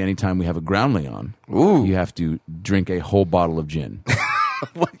like there should be any time we have a groundling on. Ooh. You have to drink a whole bottle of gin.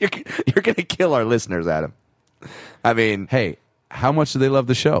 Well, you're going to kill our listeners, Adam. I mean, hey, how much do they love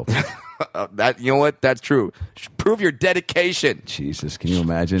the show? You know what? That's true. Prove your dedication. Jesus, can you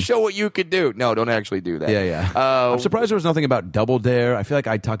imagine? Show what you could do. No, don't actually do that. Yeah. I'm surprised there was nothing about Double Dare. I feel like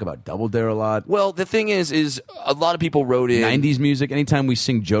I talk about Double Dare a lot. Well, the thing is a lot of people wrote in 90s music. Anytime we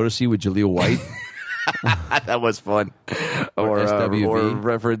sing Jodeci with Jaleel White. That was fun. Or SWV. Or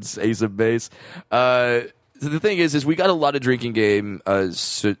reference Ace of Base. So the thing is we got a lot of drinking game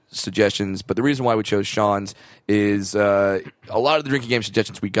suggestions, but the reason why we chose Sean's is a lot of the drinking game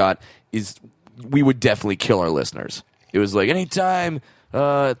suggestions we got is we would definitely kill our listeners. It was like anytime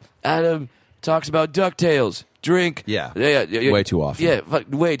Adam talks about DuckTales, drink. Yeah. Way too often. Yeah,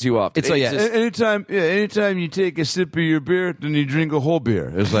 way too often. It's like, anytime you take a sip of your beer, then you drink a whole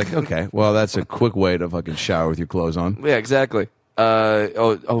beer. It's like, okay, well, that's a quick way to fucking shower with your clothes on. Yeah, exactly.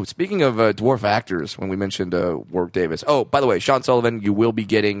 Speaking of dwarf actors, when we mentioned Warwick Davis. Oh, by the way, Sean Sullivan, you will be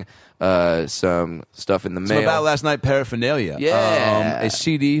getting some stuff in the mail. Some About Last Night paraphernalia. Yeah. A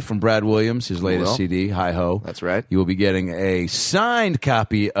CD from Brad Williams, his latest CD, Hi Ho. That's right. You will be getting a signed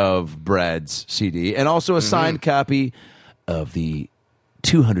copy of Brad's CD and also a signed copy of the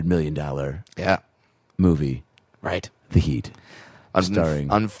 $200 million movie, right? The Heat. Starring.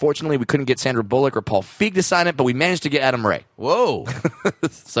 Unfortunately, we couldn't get Sandra Bullock or Paul Feig to sign it, but we managed to get Adam Ray. Whoa.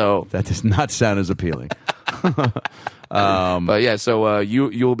 So that does not sound as appealing. But yeah, so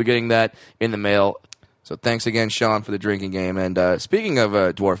you'll be getting that in the mail. So thanks again, Sean, for the drinking game. And speaking of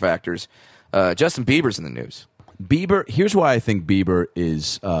dwarf actors, Justin Bieber's in the news. Bieber, here's why I think Bieber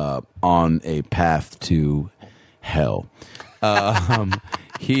is on a path to hell.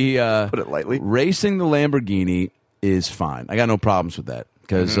 He Put it lightly. Racing the Lamborghini is fine. I got no problems with that.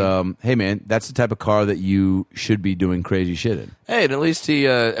 Because, hey, man, that's the type of car that you should be doing crazy shit in. Hey, and at least he,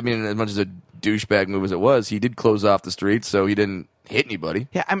 as much as a douchebag move as it was, he did close off the streets, so he didn't hit anybody.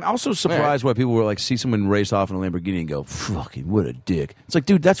 Yeah, I'm also surprised why people were like, see someone race off in a Lamborghini and go, fucking, what a dick. It's like,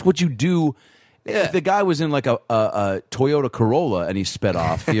 dude, that's what you do. Yeah. If the guy was in like a Toyota Corolla and he sped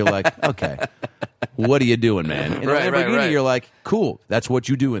off, you're like, okay, what are you doing, man? In a Lamborghini, you're like, cool, that's what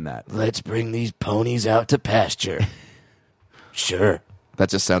you do in that. Let's bring these ponies out to pasture. Sure. That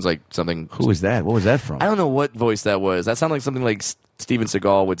just sounds like something. Who was that? What was that from? I don't know what voice that was. That sounded like something like Steven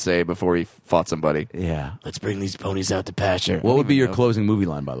Seagal would say before he fought somebody. Yeah. Let's bring these ponies out to pasture. What would be your closing movie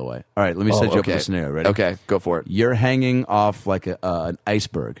line, by the way? All right, let me set you up with a scenario. Ready? Okay, go for it. You're hanging off like an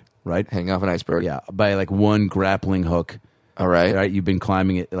iceberg, right? Hanging off an iceberg. Yeah, by like one grappling hook. All right. Right? You've been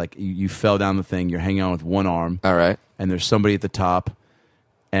climbing it. Like you fell down the thing. You're hanging on with one arm. All right. And there's somebody at the top.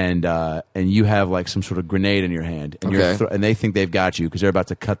 And you have like some sort of grenade in your hand, and and they think they've got you because they're about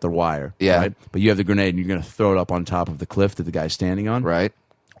to cut the wire. Yeah. Right? But you have the grenade, and you're going to throw it up on top of the cliff that the guy's standing on. Right.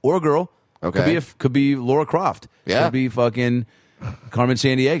 Or a girl. Okay. Could be Laura Croft. Yeah. Could be fucking Carmen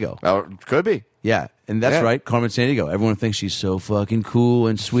Sandiego. Could be. Yeah, and that's right, Carmen Sandiego. Everyone thinks she's so fucking cool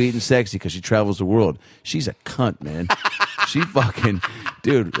and sweet and sexy because she travels the world. She's a cunt, man. She fucking,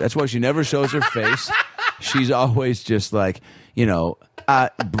 dude. That's why she never shows her face. She's always just like, you know,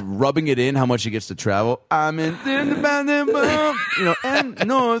 rubbing it in how much she gets to travel. I'm in, you know, and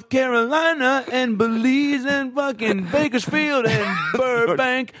North Carolina and Belize and fucking Bakersfield and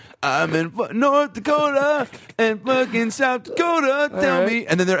Burbank. I'm in North Dakota and fucking South Dakota. Tell me.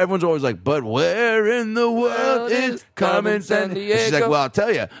 And then everyone's always like, but where in the world is Carmen Sandiego? She's like, well, I'll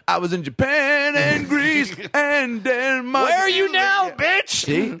tell you. I was in Japan and Greece and Denmark. Where are you now, bitch?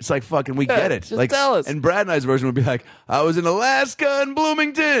 See? It's like fucking, we get it. Just like, tell us. And Brad and I's version would be like, I was in Alaska and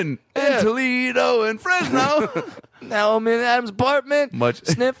Bloomington and Toledo and Fresno. Now I'm in Adam's apartment,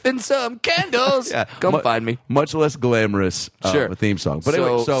 sniffing some candles. Come find me. Much less glamorous a theme song. But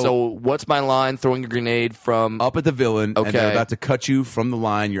anyway, so what's my line? Throwing a grenade from up at the villain, and they're about to cut you from the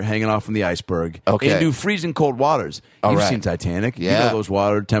line. You're hanging off from the iceberg into freezing cold waters. You've seen Titanic. Yeah. You know those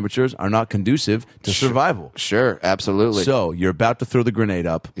water temperatures are not conducive to survival. Sure, absolutely. So you're about to throw the grenade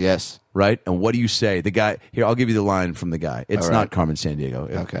up. Yes. Right? And what do you say? The guy, here, I'll give you the line from the guy. It's not Carmen Sandiego.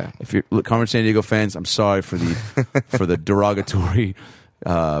 Okay. If you're Carmen Sandiego fans, I'm sorry for the for the derogatory.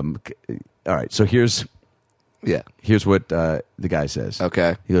 All right, so here's what the guy says.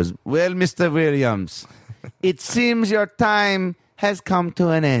 Okay. He goes, well, Mr. Williams, it seems your time has come to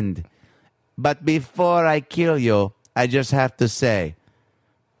an end. But before I kill you, I just have to say,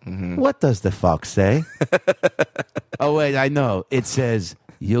 what does the fox say? Oh, wait, I know. It says,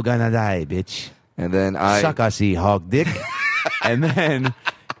 you're gonna die, bitch. And then suck a sea hog dick. And then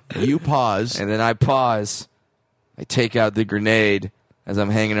you pause. And then I pause. I take out the grenade as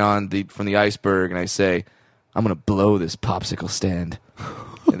I'm hanging on from the iceberg, and I say, I'm gonna blow this popsicle stand.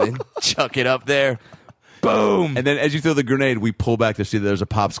 And then chuck it up there. Boom! And then as you throw the grenade, we pull back to see that there's a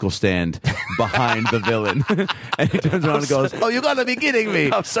popsicle stand behind the villain. And he turns around and goes, oh, you gotta be kidding me.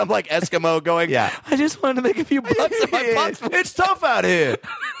 Some like Eskimo going, I just wanted to make a few bucks on my popsicle. It's tough out here.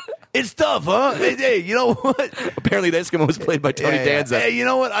 It's tough, huh? Hey, you know what? Apparently, the Eskimo was played by Tony Danza. Hey, you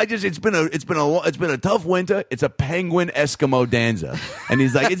know what? It's been a tough winter. It's a penguin Eskimo Danza, and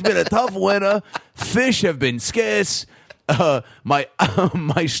he's like, it's been a tough winter. Fish have been scarce. My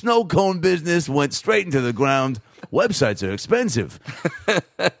snow cone business went straight into the ground. Websites are expensive,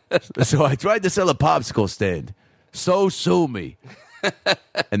 so I tried to sell a popsicle stand. So sue me,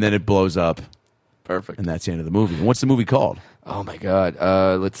 and then it blows up. Perfect. And that's the end of the movie. And what's the movie called? Oh my God.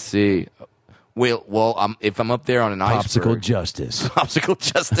 Let's see. Well, if I'm up there on an iceberg. Popsicle Justice. Popsicle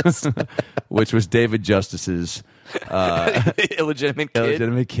Justice. Which was David Justice's illegitimate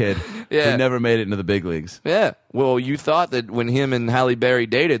kid who never made it into the big leagues. Yeah. Well, you thought that when him and Halle Berry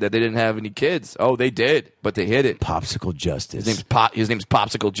dated that they didn't have any kids. Oh, they did, but they hid it. Popsicle Justice. His name's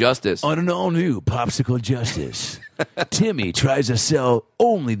Popsicle Justice. On an all-new Popsicle Justice, Timmy tries to sell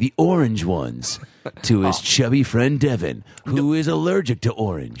only the orange ones to his chubby friend Devin, who is allergic to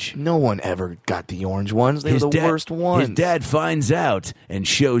orange. No one ever got the orange ones. They were the worst ones. His dad finds out and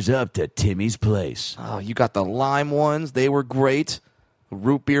shows up to Timmy's place. Oh, you got the lime ones. They were great.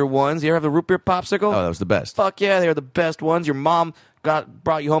 Root beer ones. You ever have the root beer popsicle? Oh, that was the best. Fuck yeah, they were the best ones. Your mom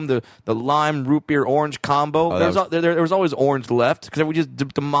brought you home the lime root beer orange combo. There was always orange left because we just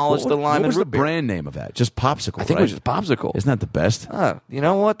demolished the lime. What was and the root beer. brand name of that? Just Popsicle. I think it was just Popsicle. Isn't that the best? You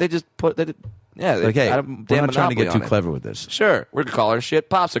know what? They just put that. Yeah. Okay, had a we're damn not trying to get monopoly too on it. clever with this. Sure, we're gonna call our shit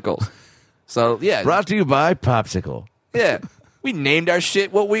Popsicles. So yeah, Brought to you by Popsicle. yeah, we named our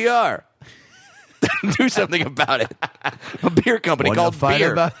shit what we are. Do something about it. A beer company Wanna called fight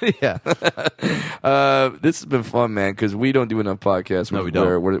Beer. about it? Yeah. This has been fun, man, because we don't do enough podcasts. No, we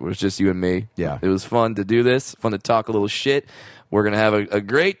don't. Where it was just you and me. Yeah. It was fun to do this, fun to talk a little shit. We're going to have a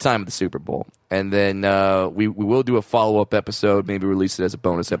great time at the Super Bowl. And then we will do a follow-up episode, maybe release it as a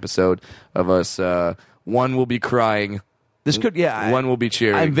bonus episode of us. One will be crying. This could, yeah. One will be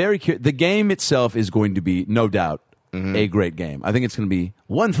cheering. I'm very curious. The game itself is going to be, no doubt, a great game. I think it's going to be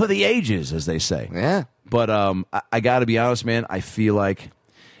one for the ages, as they say. Yeah. But I got to be honest, man. I feel like,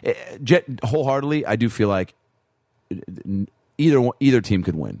 wholeheartedly, I do feel like either team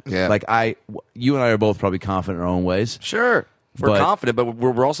could win. Yeah. Like you and I are both probably confident in our own ways. Sure. We're confident, but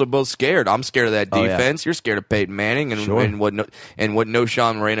we're also both scared. I'm scared of that Oh, yeah. defense. You're scared of Peyton Manning and, Sure. and what no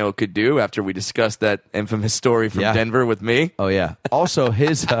Sean Moreno could do after we discussed that infamous story from Yeah. Denver with me. Oh yeah. Also,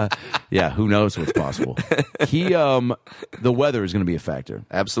 his who knows what's possible. The weather is going to be a factor.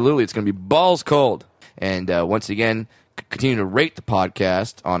 Absolutely. It's going to be balls cold. And once again, continue to rate the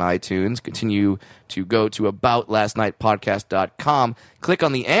podcast on iTunes. Continue to go to aboutlastnightpodcast.com. Click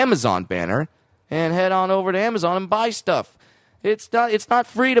on the Amazon banner and head on over to Amazon and buy stuff. It's not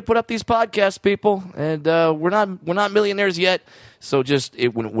free to put up these podcasts, people, and we're not millionaires yet. So just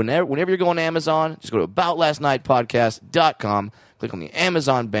whenever you're going to Amazon, just go to aboutlastnightpodcast.com. Click on the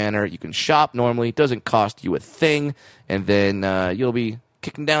Amazon banner. You can shop normally. It doesn't cost you a thing, and then you'll be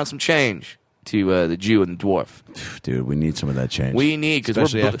kicking down some change to the Jew and the dwarf. Dude, we need some of that change. We need,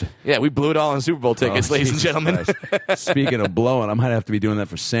 because we blew it all on Super Bowl tickets, ladies and Jesus gentlemen. Christ. Speaking of blowing, I might have to be doing that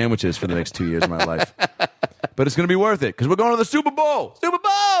for sandwiches for the next 2 years of my life. But it's going to be worth it because we're going to the Super Bowl. Super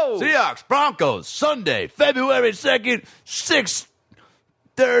Bowl! Seahawks, Broncos, Sunday, February 2nd,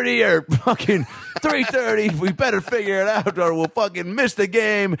 6:30 or fucking 3:30. We better figure it out or we'll fucking miss the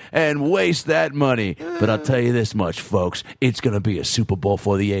game and waste that money. But I'll tell you this much, folks. It's going to be a Super Bowl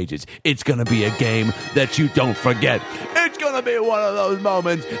for the ages. It's going to be a game that you don't forget. It's going to be one of those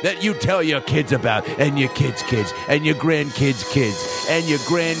moments that you tell your kids about and your kids' kids and your grandkids' kids and your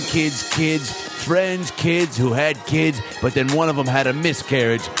grandkids' kids' friends' kids who had kids, but then one of them had a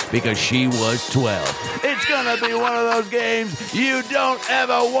miscarriage because she was 12. It's going to be one of those games you don't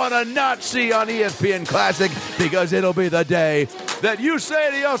ever want to not see on ESPN Classic because it'll be the day that you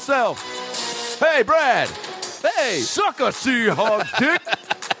say to yourself, hey, Brad, hey, suck a Seahawks dick.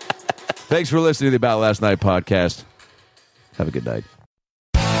 Thanks for listening to the About Last Night podcast. Have a good night.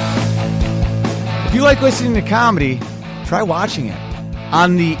 If you like listening to comedy, try watching it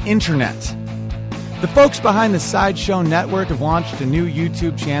on the internet. The folks behind the Sideshow Network have launched a new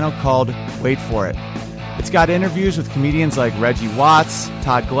YouTube channel called Wait For It. It's got interviews with comedians like Reggie Watts,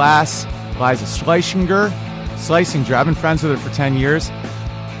 Todd Glass, Liza Schlesinger. I've been friends with her for 10 years.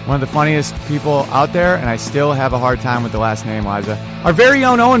 One of the funniest people out there, and I still have a hard time with the last name, Liza. Our very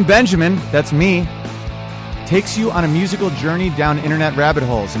own Owen Benjamin, that's me, takes you on a musical journey down internet rabbit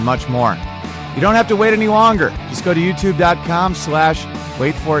holes and much more. You don't have to wait any longer. Just go to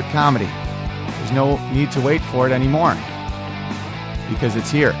youtube.com/waitforitcomedy. There's no need to wait for it anymore because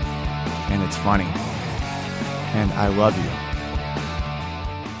it's here and it's funny and I love you.